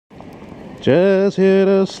Just hear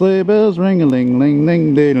the sleigh bells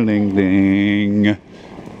ring-a-ling-ling-ling, ding-a-ling-ding.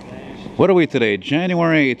 What are we today?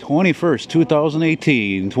 January 21st,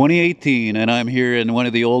 2018, and I'm here in one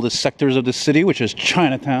of the oldest sectors of the city, which is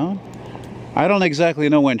Chinatown. I don't exactly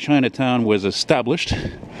know when Chinatown was established.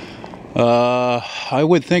 I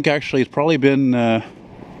would think actually it's probably been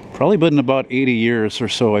about 80 years or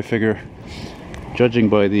so, I figure, judging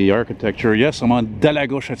by the architecture. Yes, I'm on de la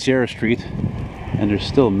GAUCHETIERE Street, and there's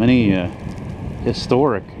still many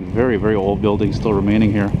historic, very, very old buildings still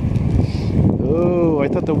remaining here. Oh, I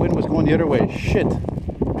thought the wind was going the other way. Shit.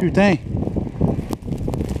 Putain.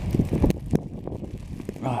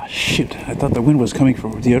 Ah, shit. I thought the wind was coming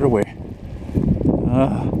from the other way.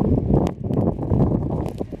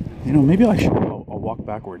 You know, maybe I'll walk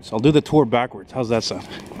backwards. I'll do the tour backwards. How's that sound?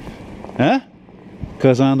 Huh?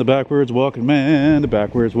 Cause I'm the backwards walking man, the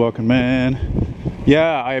backwards walking man.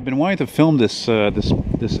 Yeah, I have been wanting to film this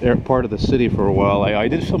part of the city for a while. I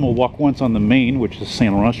did film a walk once on the Main, which is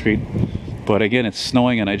St. Laurent Street. But again, it's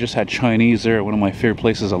snowing, and I just had Chinese there, one of my favorite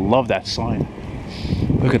places. I love that sign.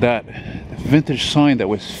 Look at that. The vintage sign that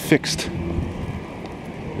was fixed.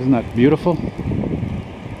 Isn't that beautiful?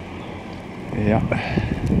 Yeah.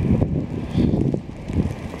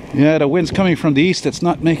 Yeah, the wind's coming from the east. It's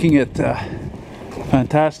not making it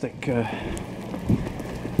fantastic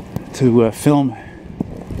to film.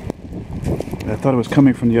 I thought it was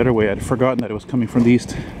coming from the other way. I'd forgotten that it was coming from the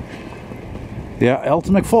east. Yeah,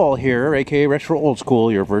 Elton McFall here, aka Retro Old School,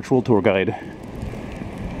 your virtual tour guide.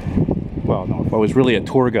 Well, no, if I was really a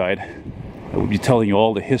tour guide, I would be telling you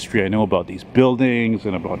all the history I know about these buildings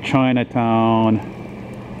and about Chinatown.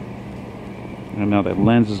 And now that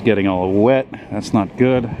lens is getting all wet. That's not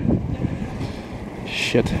good.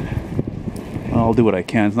 Shit. I'll do what I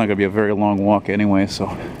can. It's not going to be a very long walk anyway,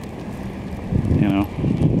 so, you know.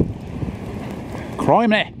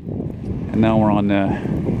 Crime! And now we're on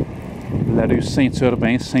La Rue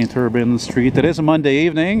Saint-Urbain Street. It is a Monday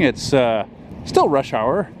evening. It's still rush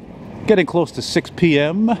hour, getting close to 6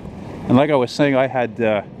 p.m. And like I was saying, I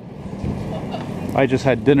just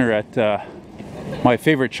had dinner at my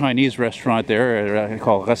favorite Chinese restaurant there,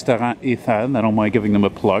 called Restaurant Ethan. I don't mind giving them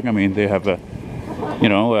a plug. I mean, they have a, you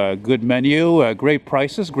know, a good menu, great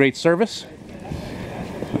prices, great service.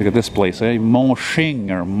 Look at this place, eh?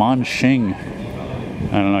 Monching or Monching.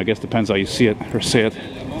 I don't know. I guess it depends how you see it or say it.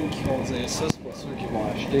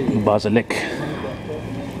 Basilic.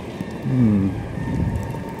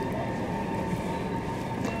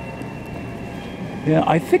 Yeah,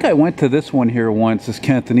 I think I went to this one here once, this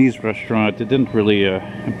Cantonese restaurant. It didn't really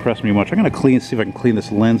impress me much. I'm gonna see if I can clean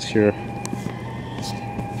this lens here.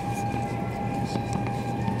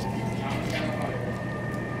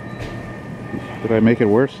 Did I make it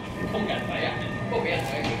worse? I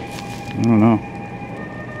don't know.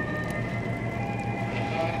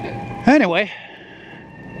 Anyway,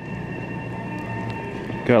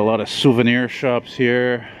 got a lot of souvenir shops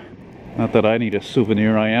here. Not that I need a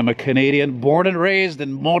souvenir. I am a Canadian, born and raised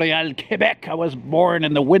in Montreal, Quebec. I was born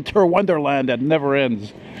in the winter wonderland that never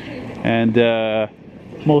ends. And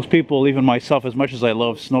most people, even myself, as much as I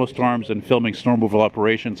love snowstorms and filming snow removal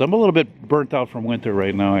operations, I'm a little bit burnt out from winter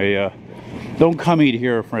right now. I don't come eat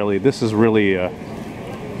here, really. This is really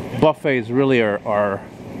buffets really are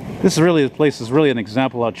this is really, the place is really an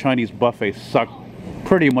example how Chinese buffets suck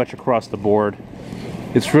pretty much across the board.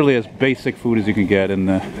 It's really as basic food as you can get, and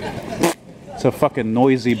it's a fucking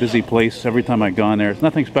noisy, busy place every time I've gone there. It's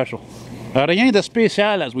nothing special. Rien de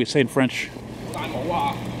spécial, as we say in French.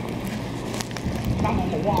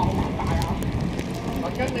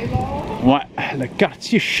 Ouais, le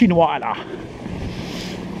quartier chinois là.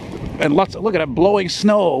 And lots of, look at that blowing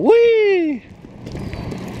snow. Whee!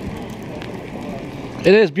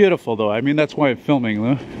 It is beautiful though. I mean, that's why I'm filming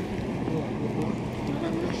though.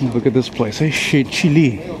 Look at this place. Hey, shit,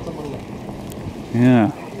 Chile.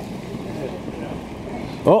 Yeah.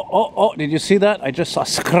 Oh, did you see that? I just saw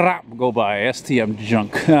scrap go by. STM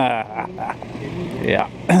junk. Yeah.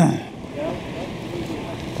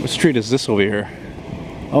 What street is this over here?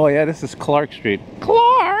 Oh yeah, this is Clark Street.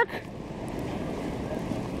 Clark!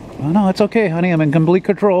 Oh no, it's okay, honey. I'm in complete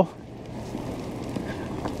control.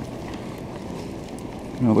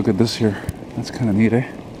 Oh, look at this here. That's kind of neat, eh?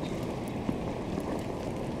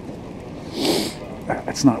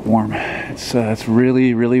 It's not warm. It's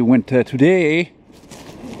really, really winter today.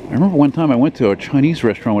 I remember one time I went to a Chinese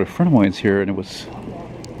restaurant with a friend of mine's here, and it was,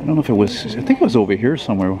 I don't know if it was, I think it was over here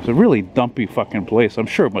somewhere. It was a really dumpy fucking place. I'm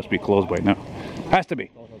sure it must be closed by now. Has to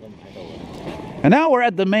be. And now we're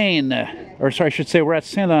at the Main, or sorry, I should say we're at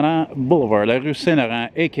Saint Laurent Boulevard, La Rue Saint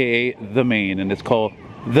Laurent, aka the Main, and it's called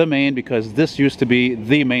the Main because this used to be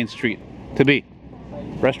the main street. to be.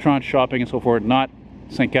 Restaurant, shopping, and so forth, not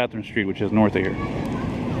St. Catherine Street, which is north of here.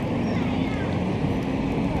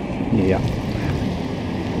 Yeah.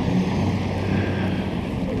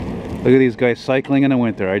 Look at these guys cycling in the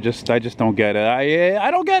winter. I just don't get it. I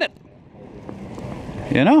don't get it.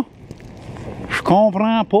 You know? Je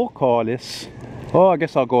comprends pas, Carlis. Oh, I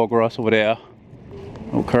guess I'll go across over there.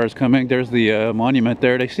 No cars coming. There's the monument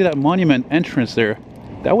there. They see that monument entrance there.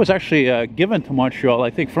 That was actually given to Montreal, I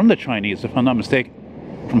think, from the Chinese, if I'm not mistaken.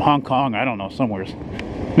 From Hong Kong, I don't know, somewhere.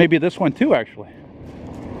 Maybe this one too, actually.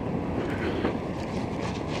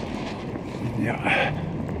 Yeah.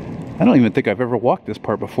 I don't even think I've ever walked this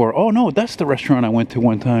part before. Oh no, that's the restaurant I went to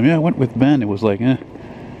one time. Yeah, I went with Ben. It was like, eh.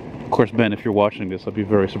 Of course, Ben, if you're watching this, I'll be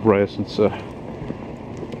very surprised since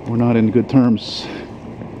we're not in good terms.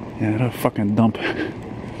 Yeah, what a fucking dump.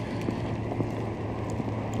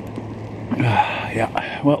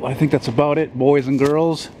 Yeah, well, I think that's about it, boys and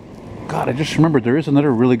girls. God, I just remembered there is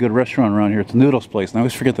another really good restaurant around here. It's a noodles place, and I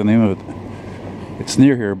always forget the name of it. It's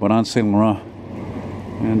near here, but on Saint Laurent.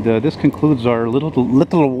 And this concludes our little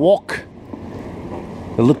walk.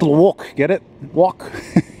 The little walk, get it? Walk.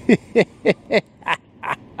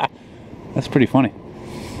 That's pretty funny.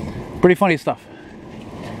 Pretty funny stuff.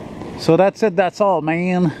 So that's it, that's all,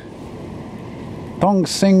 man. Dong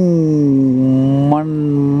Sing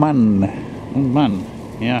Man.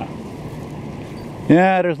 Yeah.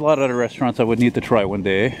 Yeah, there's a lot of other restaurants I would need to try one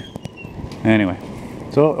day. Anyway,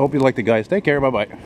 so I hope you like the guys. Take care, bye-bye.